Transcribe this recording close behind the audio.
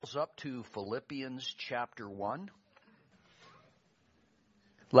Up to Philippians chapter 1.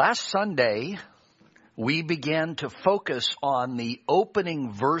 Last Sunday, we began to focus on the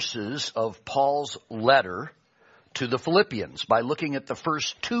opening verses of Paul's letter to the Philippians by looking at the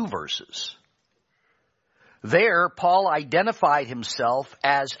first two verses. There, Paul identified himself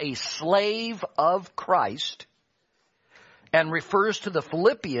as a slave of Christ and refers to the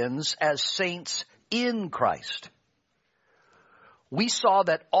Philippians as saints in Christ. We saw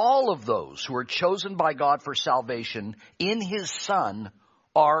that all of those who are chosen by God for salvation in His Son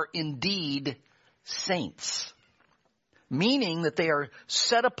are indeed saints, meaning that they are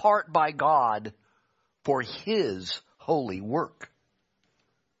set apart by God for His holy work.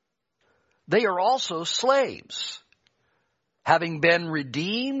 They are also slaves, having been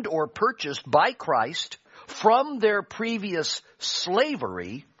redeemed or purchased by Christ from their previous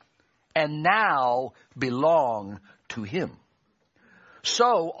slavery and now belong to Him.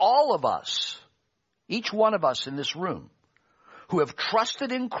 So all of us, each one of us in this room, who have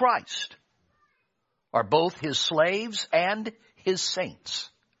trusted in Christ, are both His slaves and His saints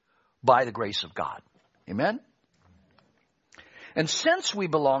by the grace of God. Amen? And since we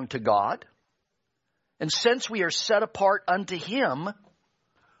belong to God, and since we are set apart unto Him,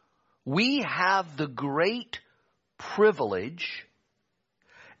 we have the great privilege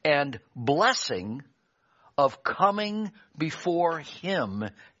and blessing of coming before Him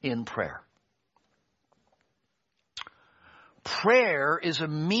in prayer. Prayer is a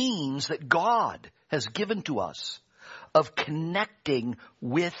means that God has given to us of connecting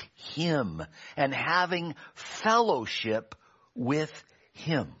with Him and having fellowship with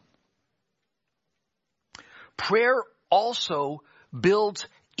Him. Prayer also builds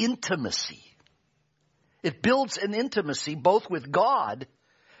intimacy. It builds an intimacy both with God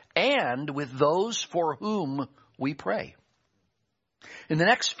and with those for whom we pray. In the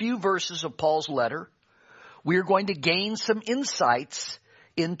next few verses of Paul's letter, we are going to gain some insights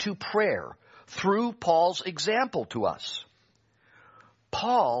into prayer through Paul's example to us.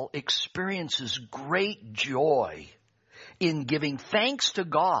 Paul experiences great joy in giving thanks to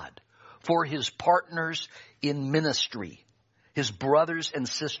God for his partners in ministry, his brothers and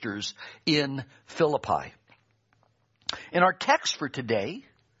sisters in Philippi. In our text for today,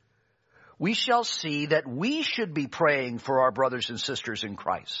 we shall see that we should be praying for our brothers and sisters in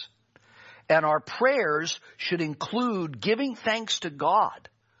Christ. And our prayers should include giving thanks to God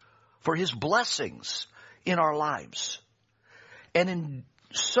for His blessings in our lives. And in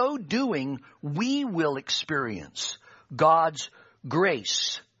so doing, we will experience God's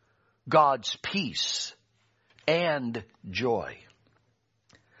grace, God's peace, and joy.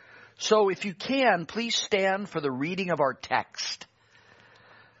 So if you can, please stand for the reading of our text.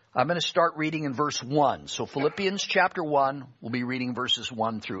 I'm going to start reading in verse 1. So Philippians chapter 1, we'll be reading verses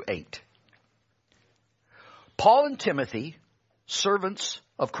 1 through 8. Paul and Timothy, servants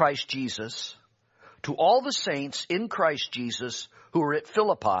of Christ Jesus, to all the saints in Christ Jesus who are at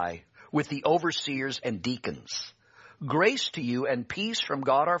Philippi with the overseers and deacons, grace to you and peace from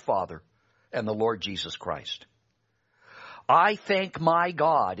God our Father and the Lord Jesus Christ. I thank my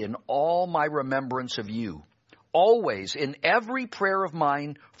God in all my remembrance of you, always in every prayer of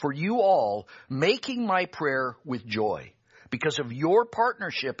mine for you all, making my prayer with joy because of your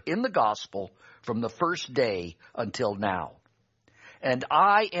partnership in the gospel from the first day until now. And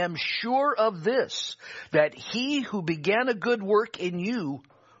I am sure of this, that He who began a good work in you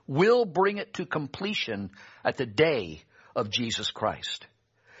will bring it to completion at the day of Jesus Christ.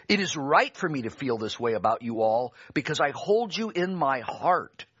 It is right for me to feel this way about you all because I hold you in my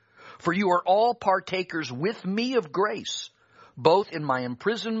heart. For you are all partakers with me of grace, both in my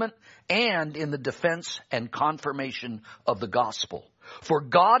imprisonment and in the defense and confirmation of the gospel. For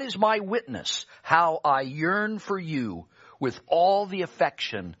God is my witness, how I yearn for you with all the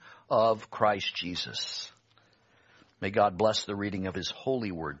affection of Christ Jesus. May God bless the reading of His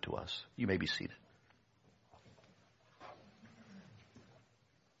holy word to us. You may be seated.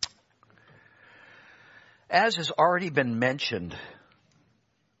 As has already been mentioned,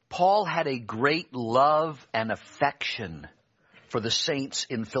 Paul had a great love and affection for the saints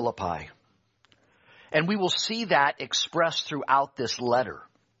in Philippi. And we will see that expressed throughout this letter.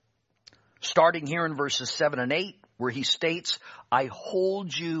 Starting here in verses 7 and 8, where he states, I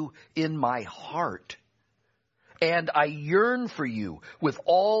hold you in my heart, and I yearn for you with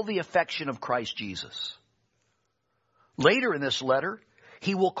all the affection of Christ Jesus. Later in this letter,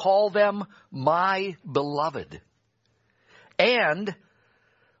 he will call them my beloved, and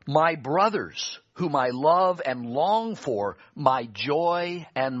my brothers, whom I love and long for, my joy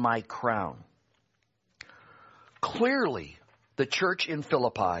and my crown. Clearly, the church in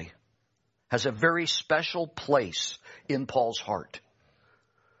Philippi has a very special place in Paul's heart.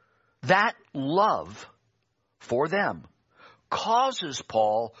 That love for them causes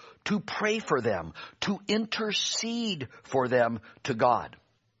Paul to pray for them, to intercede for them to God.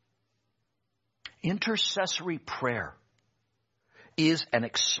 Intercessory prayer is an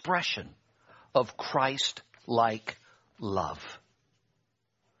expression of Christ-like love.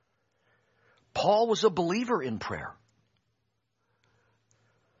 Paul was a believer in prayer,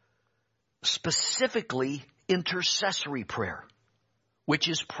 specifically intercessory prayer, which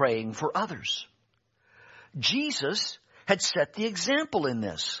is praying for others. Jesus had set the example in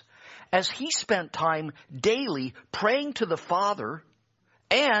this, as he spent time daily praying to the Father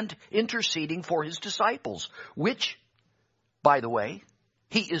and interceding for his disciples, which, by the way,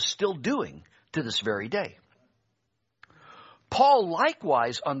 he is still doing to this very day. Paul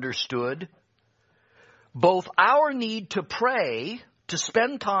likewise understood both our need to pray, to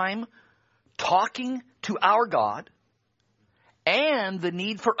spend time talking to our God, and the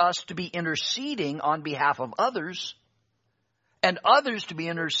need for us to be interceding on behalf of others, and others to be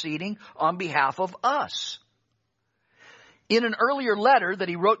interceding on behalf of us. In an earlier letter that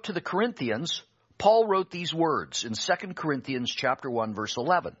he wrote to the Corinthians, Paul wrote these words in 2 Corinthians chapter 1, verse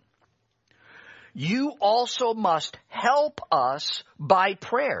 11. You also must help us by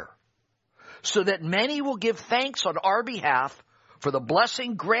prayer, so that many will give thanks on our behalf for the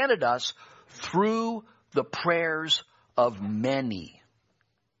blessing granted us through the prayers of many.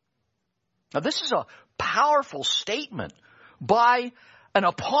 Now, this is a powerful statement by an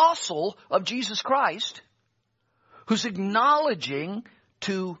apostle of Jesus Christ who's acknowledging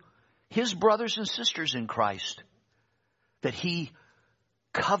to his brothers and sisters in Christ that he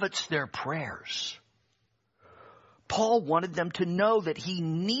covets their prayers. Paul wanted them to know that he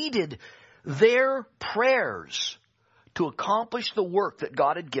needed their prayers to accomplish the work that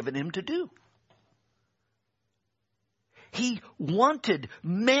God had given him to do. He wanted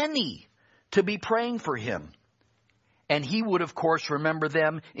many to be praying for him. And he would, of course, remember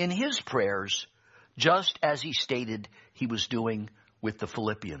them in his prayers, just as he stated he was doing with the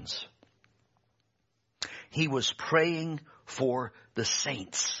Philippians. He was praying for the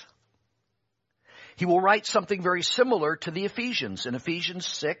saints. He will write something very similar to the Ephesians. In Ephesians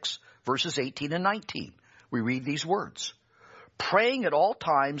 6, verses 18 and 19, we read these words. Praying at all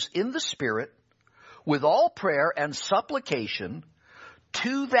times in the Spirit, with all prayer and supplication,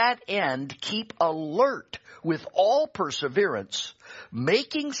 to that end keep alert with all perseverance,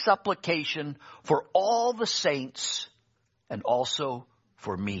 making supplication for all the saints and also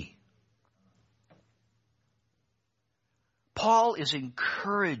for me. Paul is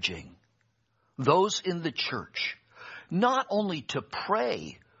encouraging those in the church not only to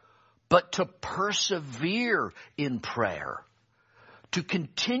pray, but to persevere in prayer, to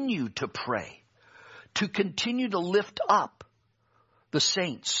continue to pray, to continue to lift up the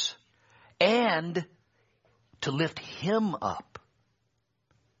saints, and to lift him up.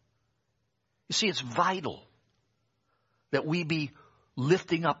 You see, it's vital that we be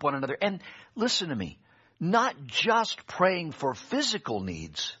lifting up one another. And listen to me, not just praying for physical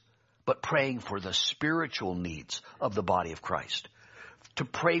needs, but praying for the spiritual needs of the body of Christ. To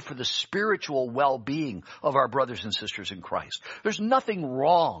pray for the spiritual well-being of our brothers and sisters in Christ. There's nothing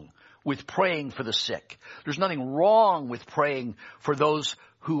wrong with praying for the sick. There's nothing wrong with praying for those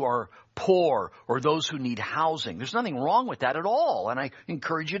who are poor or those who need housing. There's nothing wrong with that at all, and I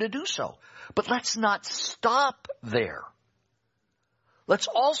encourage you to do so. But let's not stop there. Let's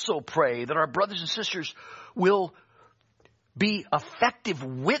also pray that our brothers and sisters will be effective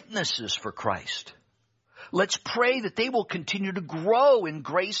witnesses for Christ. Let's pray that they will continue to grow in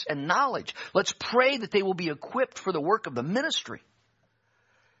grace and knowledge. Let's pray that they will be equipped for the work of the ministry.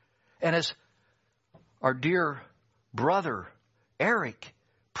 And as our dear brother Eric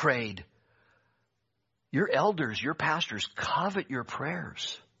prayed, your elders, your pastors, covet your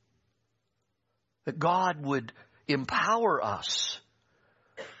prayers. That God would empower us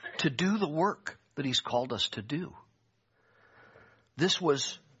to do the work that he's called us to do. This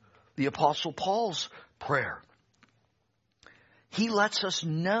was the Apostle Paul's prayer. He lets us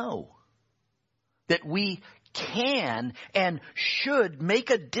know that we can and should make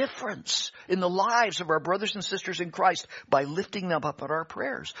a difference in the lives of our brothers and sisters in Christ by lifting them up in our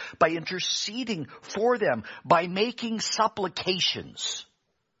prayers, by interceding for them, by making supplications.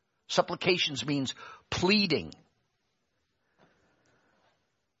 Supplications means pleading.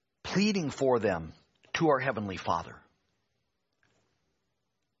 Pleading for them to our Heavenly Father.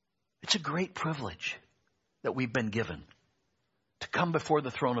 It's a great privilege that we've been given to come before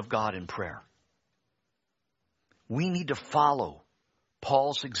the throne of God in prayer. We need to follow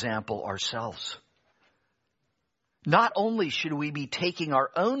Paul's example ourselves. Not only should we be taking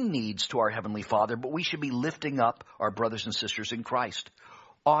our own needs to our Heavenly Father, but we should be lifting up our brothers and sisters in Christ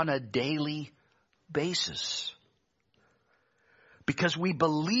on a daily basis. Because we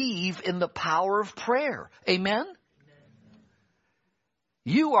believe in the power of prayer. Amen?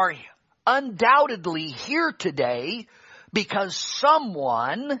 You are undoubtedly here today because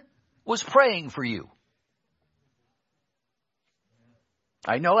someone was praying for you.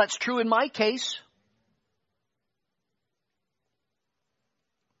 I know that's true in my case.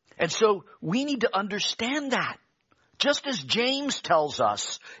 And so we need to understand that. Just as James tells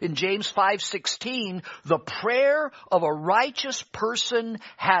us in James 5:16, the prayer of a righteous person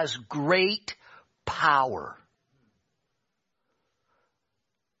has great power.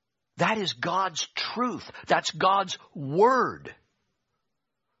 That is God's truth. That's God's word.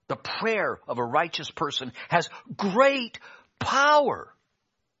 The prayer of a righteous person has great power.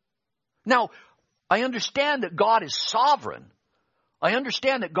 Now, I understand that God is sovereign. I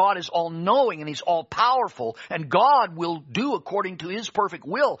understand that God is all-knowing and He's all-powerful, and God will do according to His perfect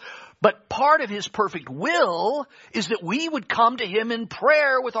will. But part of His perfect will is that we would come to Him in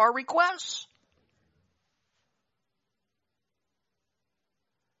prayer with our requests.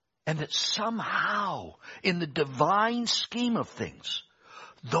 And that somehow, in the divine scheme of things,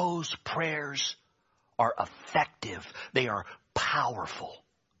 those prayers are effective. They are powerful.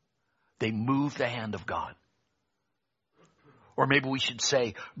 They move the hand of God. Or maybe we should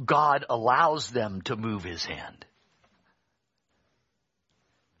say, God allows them to move His hand.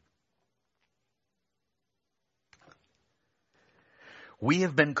 We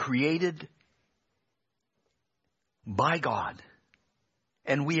have been created by God,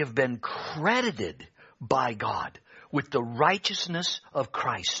 and we have been credited by God with the righteousness of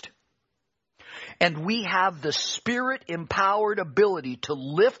Christ. And we have the Spirit-empowered ability to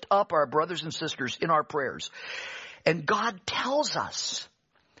lift up our brothers and sisters in our prayers. And God tells us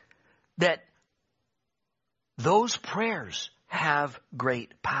that those prayers have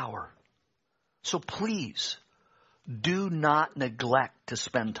great power. So please, do not neglect to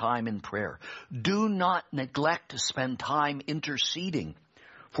spend time in prayer. Do not neglect to spend time interceding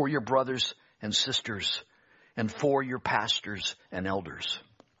for your brothers and sisters and for your pastors and elders.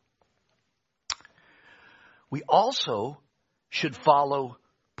 We also should follow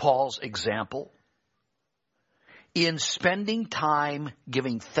Paul's example in spending time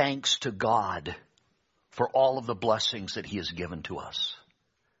giving thanks to God for all of the blessings that He has given to us.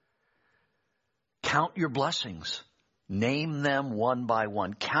 Count your blessings. Name them one by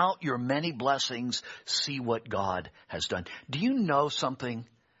one. Count your many blessings. See what God has done. Do you know something?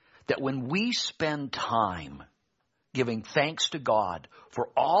 That when we spend time giving thanks to God for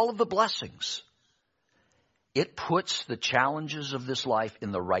all of the blessings, it puts the challenges of this life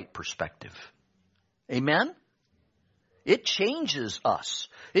in the right perspective. Amen? It changes us.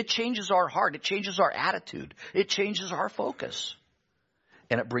 It changes our heart. It changes our attitude. It changes our focus.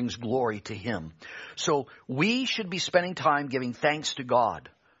 And it brings glory to Him. So we should be spending time giving thanks to God.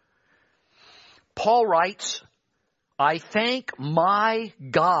 Paul writes, I thank my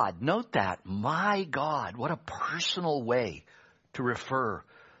God. Note that, my God. What a personal way to refer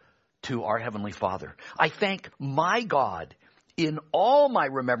to our Heavenly Father. I thank my God in all my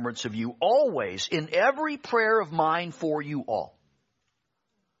remembrance of you, always, in every prayer of mine for you all.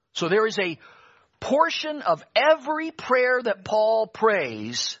 So there is a portion of every prayer that Paul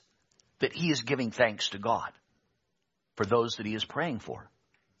prays that he is giving thanks to God for those that he is praying for.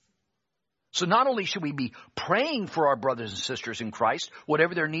 So not only should we be praying for our brothers and sisters in Christ,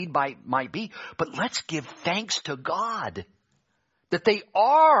 whatever their need might be, but let's give thanks to God that they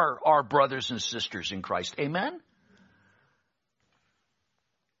are our brothers and sisters in Christ. Amen?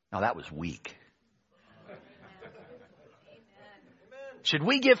 Now that was weak. Should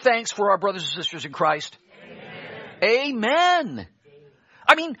we give thanks for our brothers and sisters in Christ? Amen. Amen.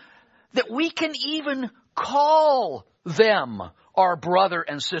 I mean, that we can even call them our brother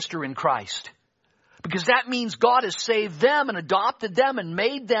and sister in Christ. Because that means God has saved them and adopted them and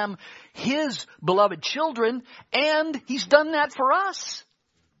made them His beloved children. And He's done that for us.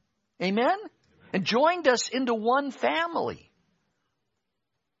 Amen? And joined us into one family.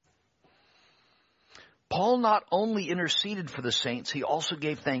 Paul not only interceded for the saints, he also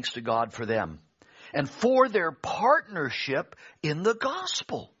gave thanks to God for them and for their partnership in the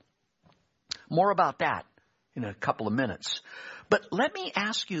gospel. More about that in a couple of minutes. But let me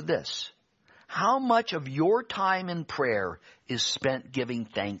ask you this. How much of your time in prayer is spent giving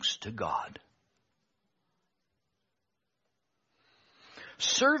thanks to God?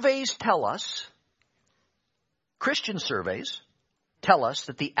 Surveys tell us, Christian surveys, tell us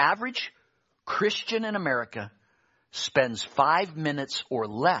that the average Christian in America spends 5 minutes or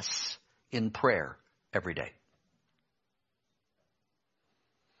less in prayer every day.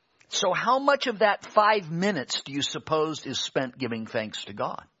 So how much of that 5 minutes do you suppose is spent giving thanks to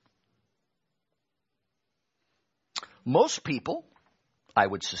God? Most people, I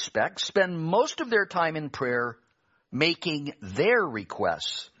would suspect, spend most of their time in prayer making their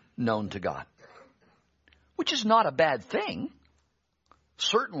requests known to God, which is not a bad thing.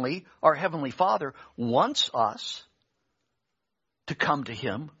 Certainly, our Heavenly Father wants us to come to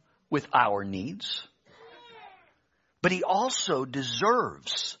Him with our needs, but He also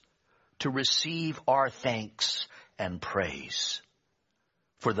deserves to receive our thanks and praise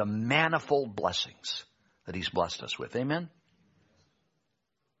for the manifold blessings that He's blessed us with. Amen?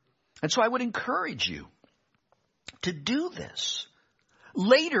 And so I would encourage you to do this.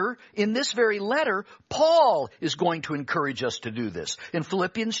 Later in this very letter, Paul is going to encourage us to do this. In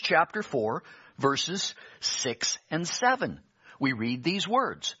Philippians chapter 4, verses 6 and 7, we read these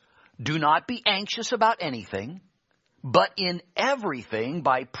words. Do not be anxious about anything, but in everything,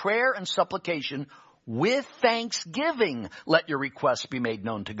 by prayer and supplication, with thanksgiving, let your requests be made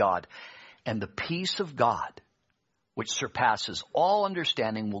known to God. And the peace of God, which surpasses all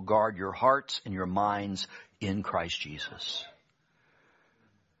understanding, will guard your hearts and your minds in Christ Jesus.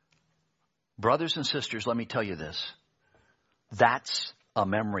 Brothers and sisters, let me tell you this. That's a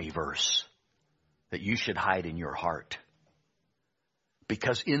memory verse that you should hide in your heart.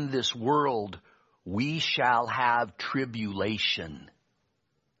 Because in this world, we shall have tribulation.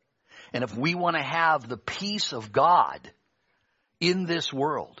 And if we want to have the peace of God in this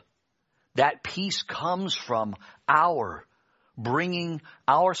world, that peace comes from our bringing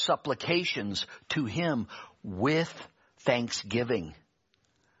our supplications to Him with thanksgiving.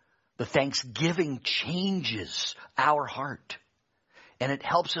 The thanksgiving changes our heart, and it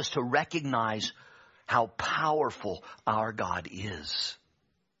helps us to recognize how powerful our God is.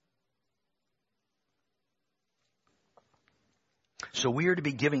 So we are to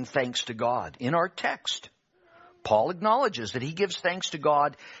be giving thanks to God. In our text, Paul acknowledges that he gives thanks to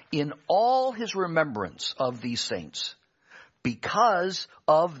God in all his remembrance of these saints because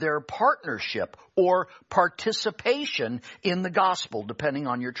of their partnership or participation in the gospel, depending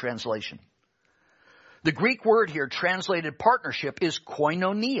on your translation. The Greek word here translated partnership is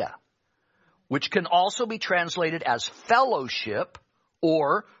koinonia, which can also be translated as fellowship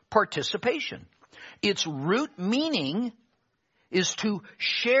or participation. Its root meaning is to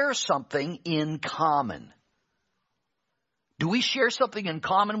share something in common. Do we share something in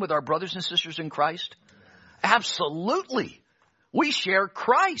common with our brothers and sisters in Christ? Absolutely. We share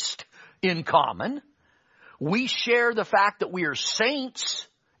Christ in common. We share the fact that we are saints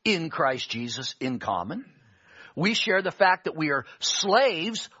in Christ Jesus in common. We share the fact that we are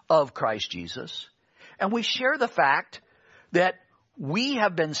slaves of Christ Jesus. And we share the fact that we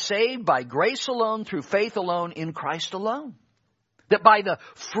have been saved by grace alone, through faith alone, in Christ alone. That by the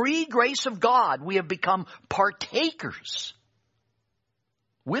free grace of God, we have become partakers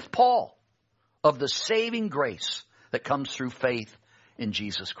with Paul of the saving grace that comes through faith in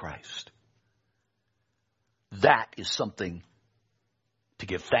Jesus Christ. That is something to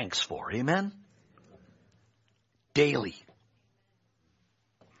give thanks for. Amen? Daily.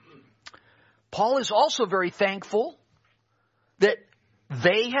 Paul is also very thankful that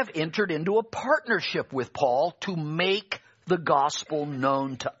they have entered into a partnership with Paul to make the gospel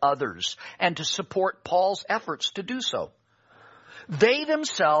known to others and to support Paul's efforts to do so. They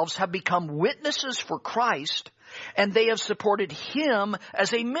themselves have become witnesses for Christ, and they have supported him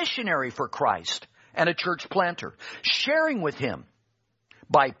as a missionary for Christ and a church planter, sharing with him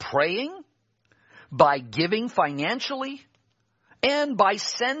by praying, by giving financially, and by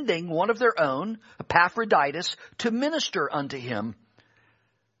sending one of their own, Epaphroditus, to minister unto him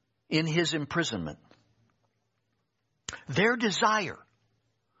in his imprisonment. Their desire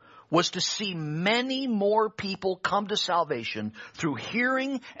was to see many more people come to salvation through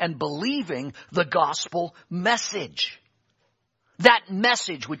hearing and believing the gospel message. That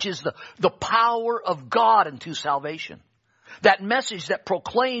message which is the power of God unto salvation. That message that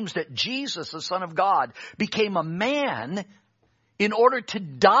proclaims that Jesus, the Son of God, became a man in order to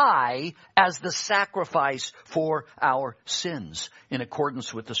die as the sacrifice for our sins in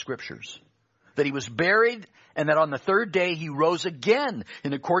accordance with the Scriptures. That he was buried, and that on the third day he rose again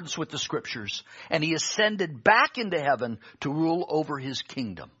in accordance with the Scriptures. And he ascended back into heaven to rule over his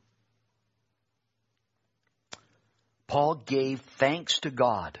kingdom. Paul gave thanks to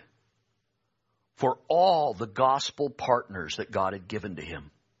God for all the gospel partners that God had given to him.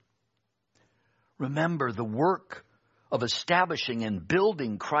 Remember, the work of establishing and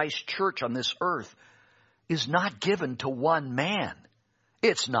building Christ's church on this earth is not given to one man.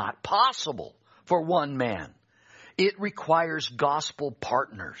 It's not possible for one man. It requires gospel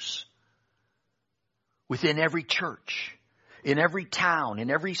partners within every church, in every town, in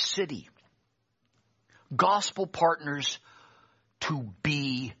every city. Gospel partners to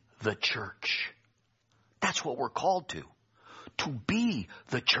be the church. That's what we're called to be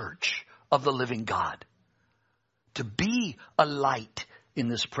the church of the living God, to be a light in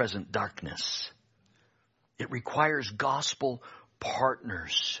this present darkness. It requires gospel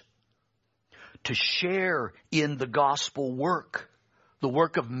partners to share in the gospel work, the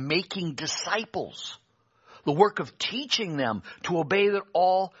work of making disciples, the work of teaching them to obey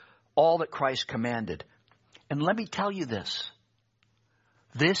all that Christ commanded. And let me tell you this.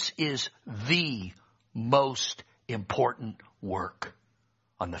 This is the most important work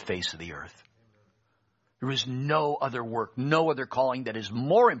on the face of the earth. There is no other work, no other calling that is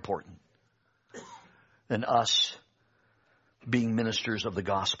more important than us being ministers of the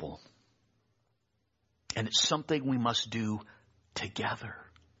gospel. And it's something we must do together.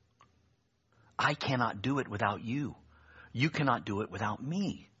 I cannot do it without you. You cannot do it without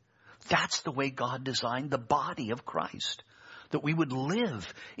me. That's the way God designed the body of Christ, that we would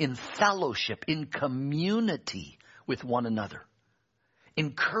live in fellowship, in community with one another,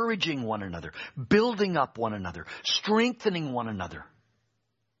 encouraging one another, building up one another, strengthening one another,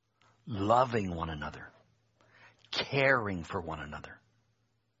 loving one another, caring for one another,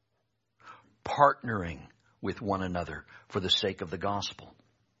 partnering with one another for the sake of the gospel.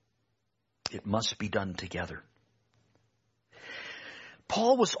 It must be done together.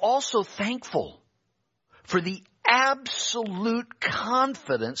 Paul was also thankful for the absolute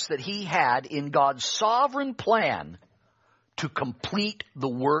confidence that he had in God's sovereign plan to complete the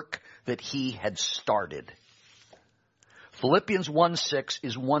work that he had started. Philippians 1:6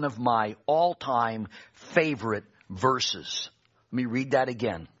 is one of my all-time favorite verses. Let me read that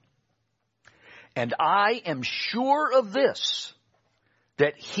again. And I am sure of this,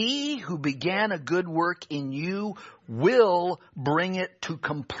 that he who began a good work in you will bring it to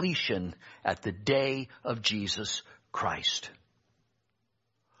completion at the day of Jesus Christ.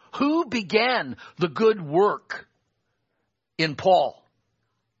 Who began the good work in Paul?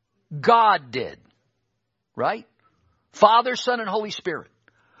 God did, right? Father, Son, and Holy Spirit.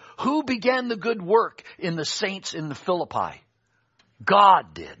 Who began the good work in the saints in the Philippi?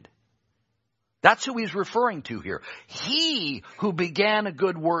 God did. That's who he's referring to here. He who began a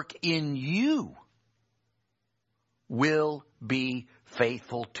good work in you will be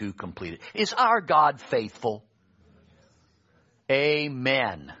faithful to complete it. Is our God faithful?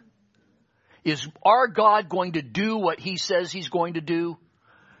 Amen. Is our God going to do what he says he's going to do?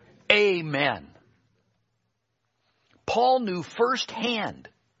 Amen. Paul knew firsthand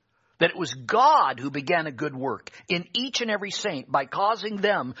that it was God who began a good work in each and every saint by causing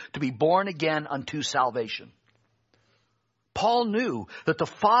them to be born again unto salvation. Paul knew that the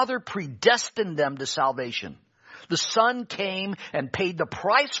Father predestined them to salvation. The Son came and paid the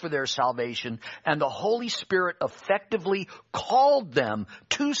price for their salvation, and the Holy Spirit effectively called them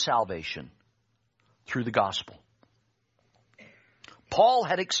to salvation through the gospel. Paul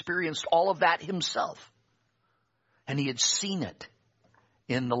had experienced all of that himself, and he had seen it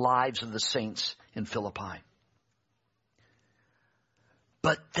in the lives of the saints in Philippi.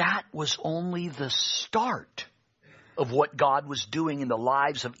 But that was only the start of what God was doing in the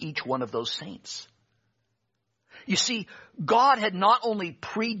lives of each one of those saints. You see, God had not only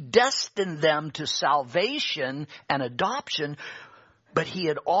predestined them to salvation and adoption, but he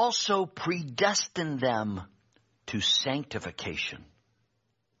had also predestined them to sanctification.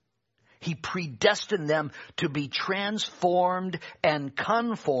 He predestined them to be transformed and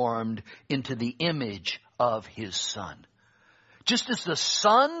conformed into the image of his Son. Just as the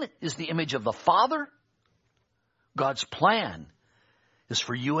Son is the image of the Father, God's plan is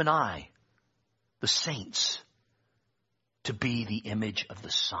for you and I, the saints, to be the image of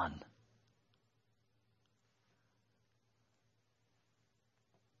the Son.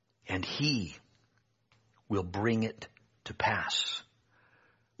 And he will bring it to pass.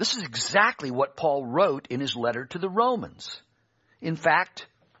 This is exactly what Paul wrote in his letter to the Romans. In fact,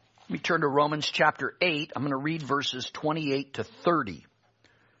 let me turn to Romans chapter 8. I'm going to read verses 28 to 30.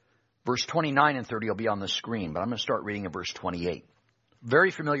 Verse 29 and 30 will be on the screen, but I'm going to start reading at verse 28.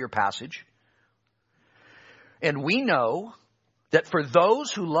 Very familiar passage. And we know that for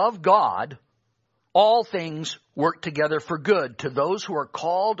those who love God, all things work together for good to those who are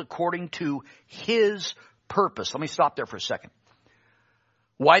called according to his purpose. Let me stop there for a second.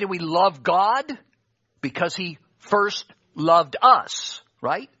 Why do we love God? Because he first loved us,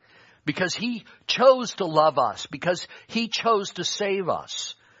 right? Because he chose to love us, because he chose to save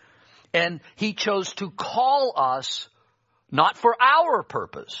us. And he chose to call us not for our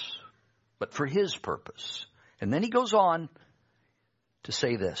purpose, but for his purpose. And then he goes on to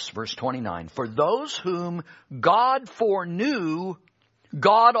say this, verse 29, for those whom God foreknew,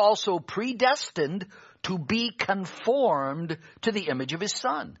 God also predestined to be conformed to the image of his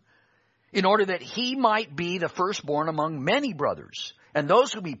Son, in order that he might be the firstborn among many brothers. And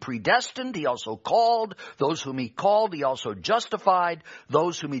those whom he predestined, he also called. Those whom he called, he also justified.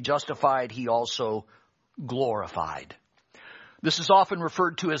 Those whom he justified, he also glorified. This is often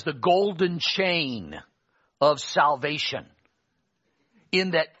referred to as the golden chain of salvation,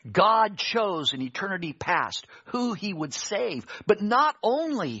 in that God chose in eternity past who he would save, but not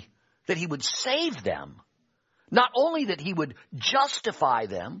only that he would save them, not only that he would justify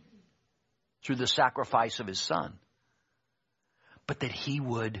them through the sacrifice of his Son, but that he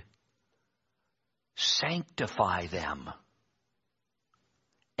would sanctify them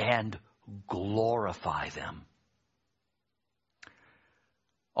and glorify them.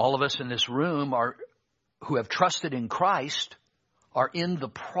 All of us in this room who have trusted in Christ are in the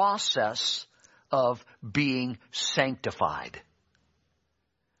process of being sanctified.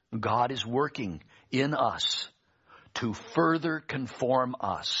 God is working in us to further conform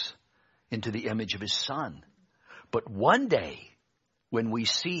us into the image of his Son. But one day, when we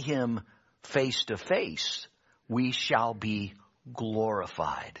see him face to face, we shall be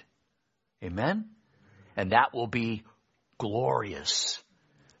glorified. Amen? And that will be glorious.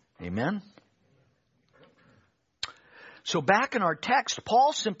 Amen? So back in our text,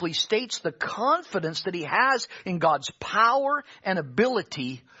 Paul simply states the confidence that he has in God's power and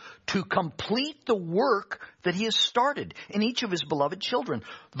ability to complete the work that he has started in each of his beloved children,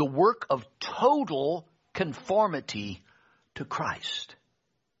 the work of total conformity to Christ.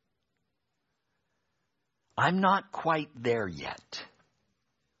 I'm not quite there yet,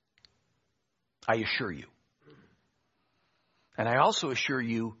 I assure you. And I also assure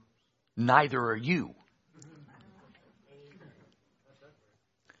you, neither are you.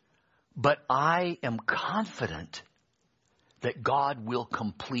 But I am confident that God will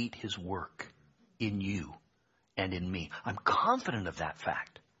complete his work in you and in me. I'm confident of that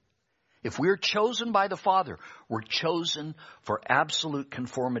fact. If we're chosen by the Father, we're chosen for absolute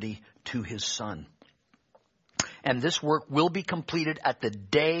conformity to his Son. And this work will be completed at the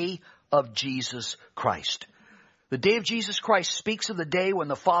day of Jesus Christ. The day of Jesus Christ speaks of the day when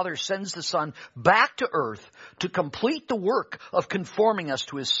the Father sends the Son back to earth to complete the work of conforming us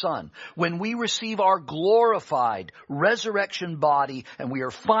to his Son. When we receive our glorified resurrection body and we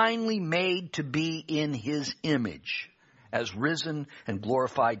are finally made to be in his image as risen and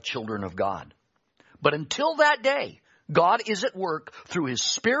glorified children of God. But until that day, God is at work through his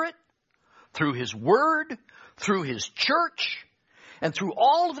Spirit, through his Word, through his church, and through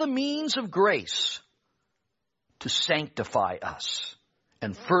all of the means of grace to sanctify us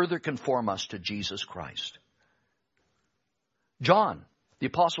and further conform us to Jesus Christ. John, the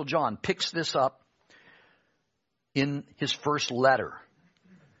Apostle John, picks this up in his first letter.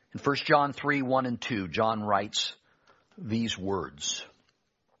 In 1 John 3, 1 and 2, John writes these words.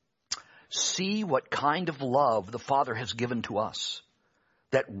 See what kind of love the Father has given to us,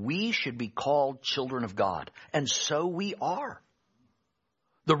 that we should be called children of God. And so we are.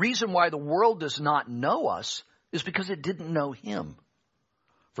 The reason why the world does not know us is because it didn't know him.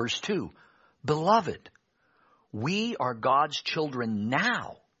 Verse 2, beloved, we are God's children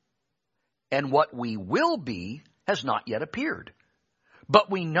now, and what we will be has not yet appeared. But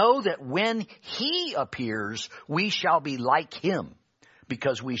we know that when he appears, we shall be like him,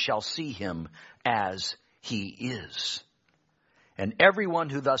 because we shall see him as he is. And everyone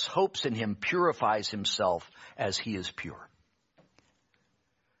who thus hopes in him purifies himself as he is pure.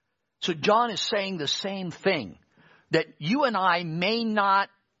 So John is saying the same thing, that you and I may not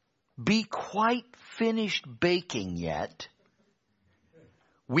be quite finished baking yet.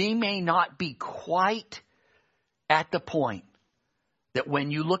 We may not be quite at the point that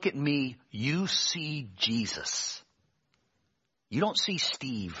when you look at me, you see Jesus. You don't see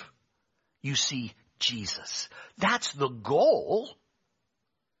Steve. You see Jesus. That's the goal.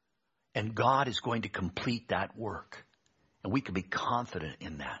 And God is going to complete that work. And we can be confident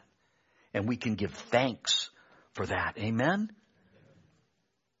in that. And we can give thanks for that. Amen?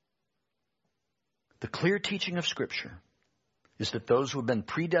 The clear teaching of Scripture is that those who have been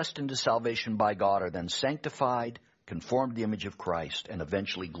predestined to salvation by God are then sanctified, conformed to the image of Christ, and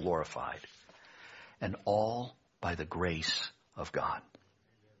eventually glorified. And all by the grace of God.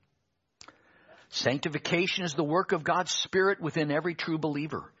 Sanctification is the work of God's Spirit within every true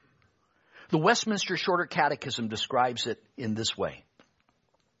believer. The Westminster Shorter Catechism describes it in this way.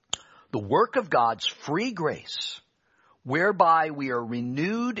 The work of God's free grace, whereby we are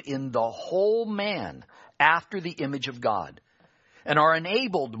renewed in the whole man after the image of God, and are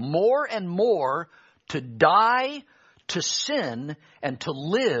enabled more and more to die to sin and to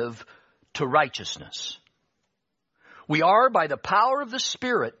live to righteousness. We are, by the power of the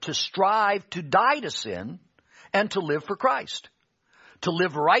Spirit, to strive to die to sin and to live for Christ, to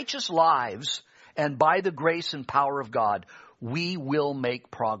live righteous lives, and by the grace and power of God, we will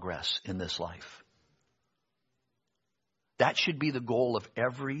make progress in this life. That should be the goal of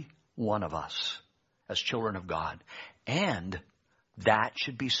every one of us as children of God. And that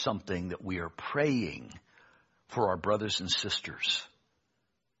should be something that we are praying for our brothers and sisters.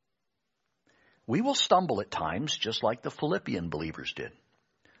 We will stumble at times, just like the Philippian believers did.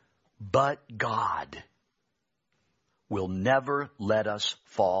 But God will never let us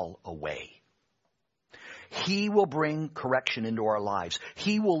fall away. He will bring correction into our lives.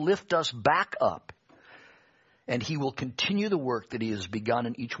 He will lift us back up. And He will continue the work that He has begun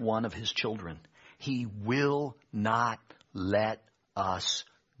in each one of His children. He will not let us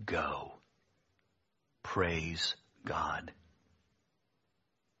go. Praise God.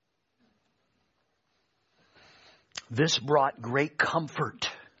 This brought great comfort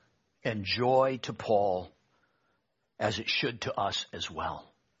and joy to Paul, as it should to us as well.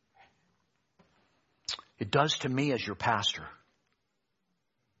 It does to me as your pastor,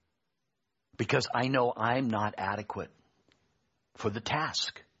 because I know I'm not adequate for the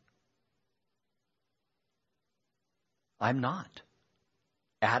task. I'm not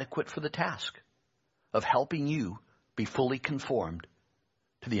adequate for the task of helping you be fully conformed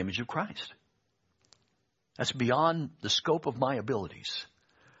to the image of Christ. That's beyond the scope of my abilities.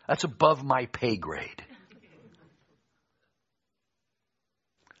 That's above my pay grade.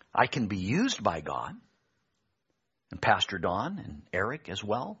 I can be used by God, and Pastor Don and Eric as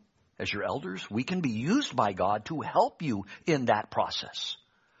well as your elders. We can be used by God to help you in that process.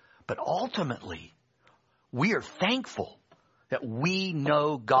 But ultimately, we are thankful that we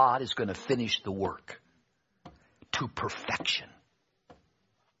know God is going to finish the work to perfection.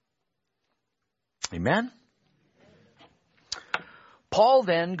 Amen? Paul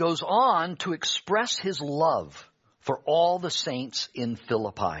then goes on to express his love for all the saints in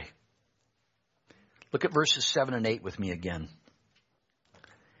Philippi. Look at verses 7 and 8 with me again.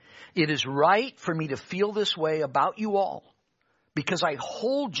 It is right for me to feel this way about you all, because I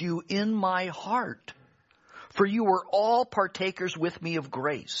hold you in my heart. For you were all partakers with me of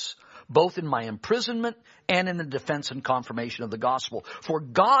grace, both in my imprisonment and in the defense and confirmation of the gospel. For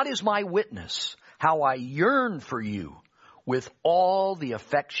God is my witness, how I yearn for you with all the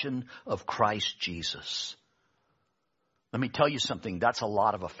affection of Christ Jesus. Let me tell you something, that's a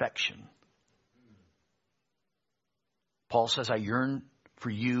lot of affection. Paul says, I yearn for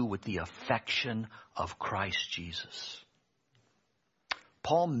you with the affection of Christ Jesus.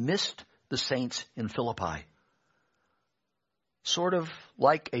 Paul missed the saints in Philippi, sort of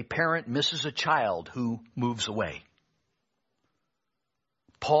like a parent misses a child who moves away.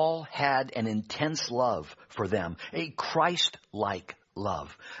 Paul had an intense love for them, a Christ-like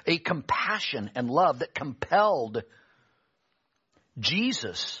love, a compassion and love that compelled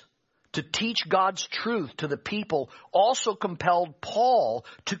Jesus to teach God's truth to the people, also compelled Paul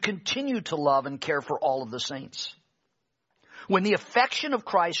to continue to love and care for all of the saints. When the affection of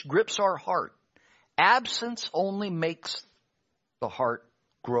Christ grips our heart, absence only makes the heart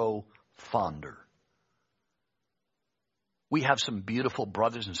grow fonder. We have some beautiful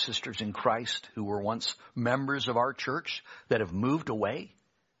brothers and sisters in Christ who were once members of our church that have moved away.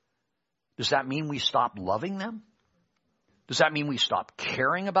 Does that mean we stop loving them? Does that mean we stop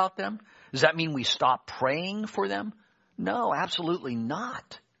caring about them? Does that mean we stop praying for them? No, absolutely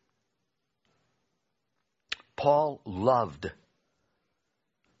not. Paul loved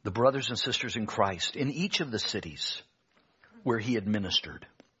the brothers and sisters in Christ in each of the cities where he had ministered.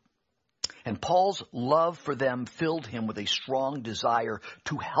 And Paul's love for them filled him with a strong desire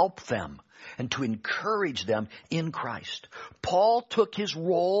to help them and to encourage them in Christ. Paul took his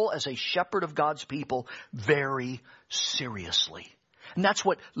role as a shepherd of God's people very seriously. And that's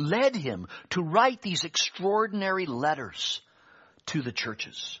what led him to write these extraordinary letters to the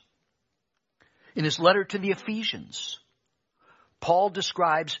churches. In his letter to the Ephesians, Paul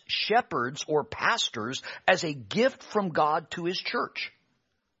describes shepherds or pastors as a gift from God to his church.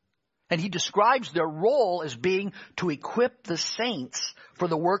 And he describes their role as being to equip the saints for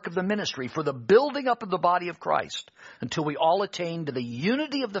the work of the ministry, for the building up of the body of Christ, until we all attain to the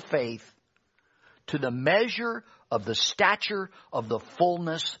unity of the faith, to the measure of the stature of the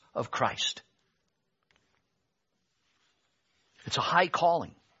fullness of Christ. It's a high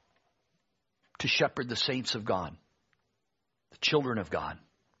calling to shepherd the saints of God, the children of God.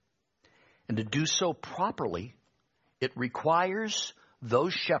 And to do so properly, it requires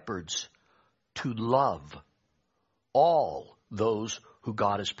those shepherds to love all those who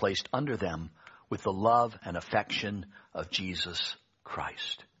God has placed under them with the love and affection of Jesus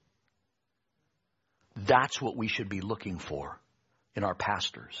Christ. That's what we should be looking for in our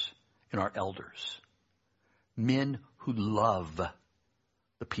pastors, in our elders. Men who love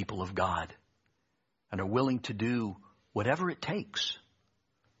the people of God and are willing to do whatever it takes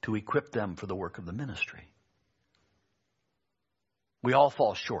to equip them for the work of the ministry. We all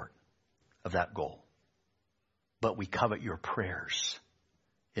fall short of that goal, but we covet your prayers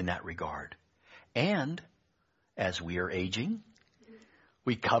in that regard. And as we are aging,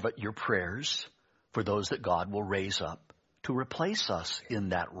 we covet your prayers for those that God will raise up to replace us in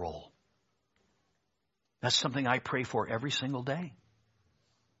that role. That's something I pray for every single day,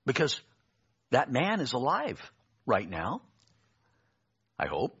 because that man is alive right now. I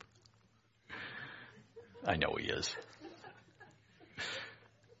hope. I know he is.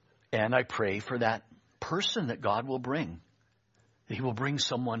 And I pray for that person that God will bring. That he will bring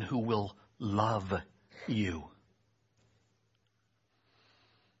someone who will love you.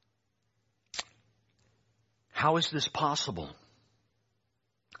 How is this possible?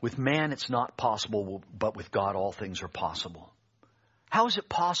 With man, it's not possible, but with God, all things are possible. How is it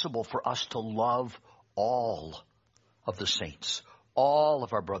possible for us to love all of the saints, all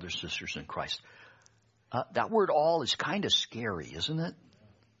of our brothers and sisters in Christ? That word all is kind of scary, isn't it?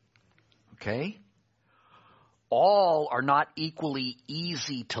 Okay? All are not equally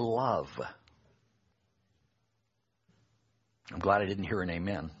easy to love. I'm glad I didn't hear an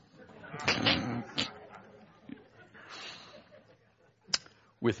amen.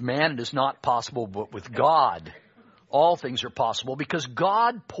 With man, it is not possible, but with God, all things are possible, because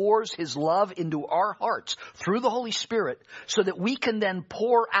God pours his love into our hearts through the Holy Spirit so that we can then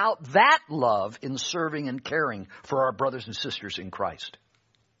pour out that love in serving and caring for our brothers and sisters in Christ.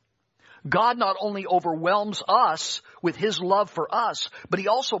 God not only overwhelms us with his love for us, but he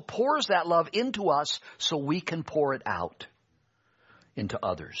also pours that love into us so we can pour it out into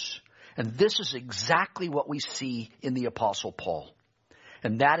others. And this is exactly what we see in the Apostle Paul.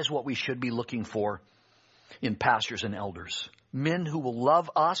 And that is what we should be looking for in pastors and elders. Men who will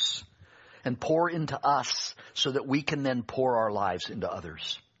love us and pour into us so that we can then pour our lives into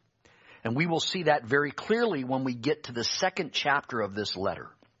others. And we will see that very clearly when we get to the second chapter of this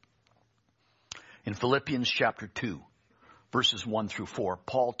letter. In Philippians chapter 2, verses 1 through 4,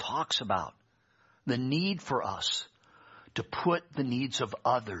 Paul talks about the need for us to put the needs of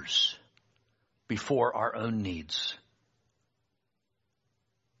others before our own needs.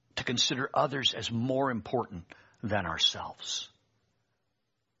 To consider others as more important than ourselves.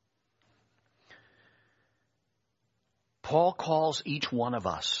 Paul calls each one of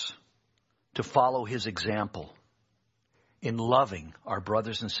us to follow his example in loving our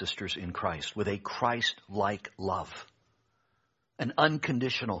brothers and sisters in Christ with a Christ-like love. An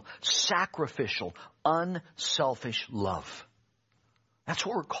unconditional, sacrificial, unselfish love. That's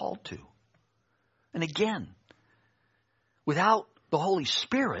what we're called to. And again, without the Holy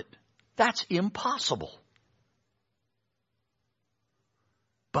Spirit, that's impossible.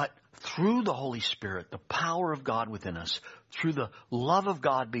 But through the Holy Spirit, the power of God within us, through the love of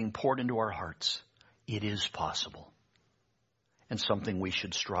God being poured into our hearts, it is possible. And something we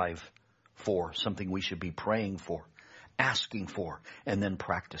should strive for, something we should be praying for, asking for, and then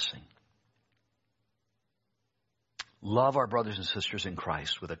practicing. Love our brothers and sisters in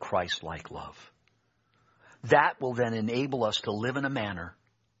Christ with a Christ-like love. That will then enable us to live in a manner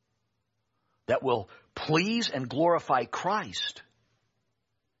that will please and glorify Christ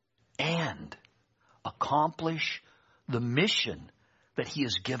and accomplish the mission that he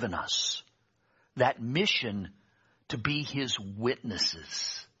has given us. That mission to be his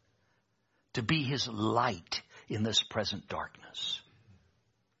witnesses, to be his light in this present darkness.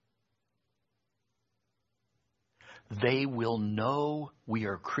 They will know we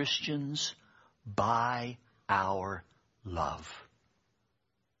are Christians by our love.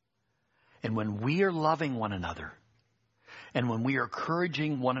 And when we are loving one another, and when we are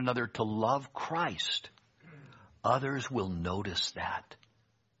encouraging one another to love Christ, others will notice that.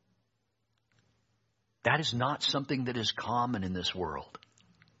 That is not something that is common in this world.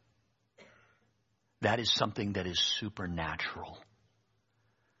 That is something that is supernatural.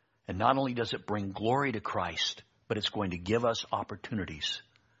 And not only does it bring glory to Christ, but it's going to give us opportunities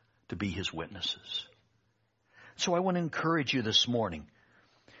to be his witnesses. So I want to encourage you this morning.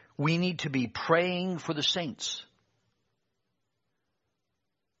 We need to be praying for the saints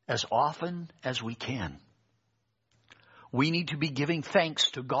as often as we can. We need to be giving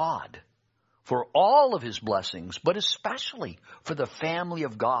thanks to God for all of his blessings, but especially for the family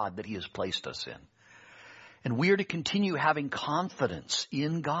of God that he has placed us in. And we are to continue having confidence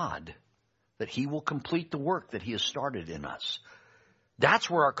in God that he will complete the work that he has started in us. That's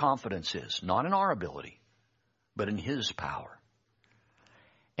where our confidence is, not in our ability, but in his power.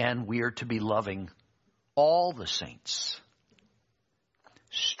 And we are to be loving all the saints.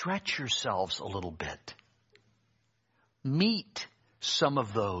 Stretch yourselves a little bit. Meet some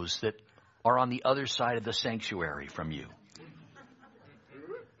of those that are on the other side of the sanctuary from you.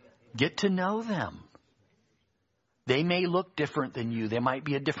 Get to know them. They may look different than you. They might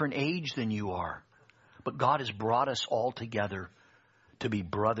be a different age than you are. But God has brought us all together to be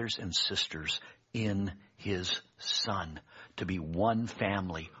brothers and sisters in his Son, to be one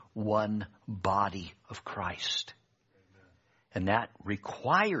family, one body of Christ. And that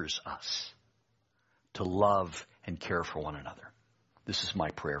requires us to love and care for one another. This is my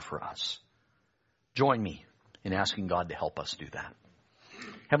prayer for us. Join me in asking God to help us do that.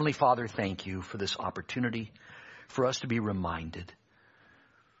 Heavenly Father, thank you for this opportunity for us to be reminded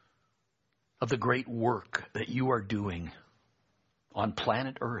of the great work that you are doing on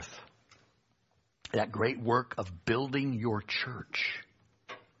planet Earth. That great work of building your church.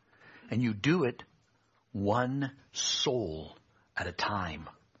 And you do it one soul at a time.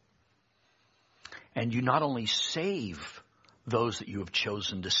 And you not only save those that you have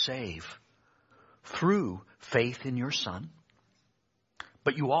chosen to save through faith in your Son,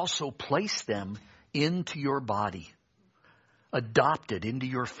 but you also place them into your body, adopted into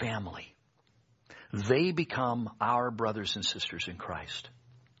your family. They become our brothers and sisters in Christ.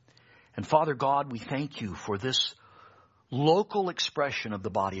 And Father God, we thank you for this local expression of the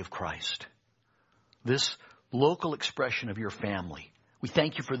body of Christ, this local expression of your family. We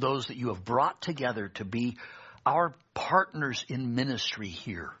thank you for those that you have brought together to be our partners in ministry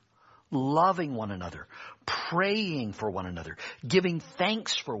here, loving one another, praying for one another, giving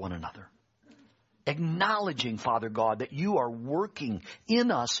thanks for one another, acknowledging, Father God, that you are working in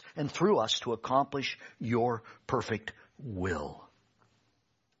us and through us to accomplish your perfect will.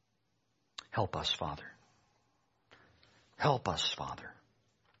 Help us, Father. Help us, Father,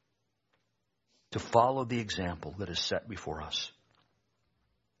 to follow the example that is set before us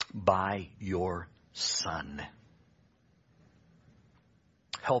by your Son.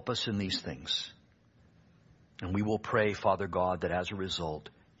 Help us in these things. And we will pray, Father God, that as a result,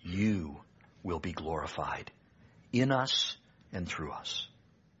 you will be glorified in us and through us.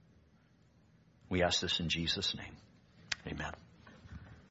 We ask this in Jesus' name. Amen.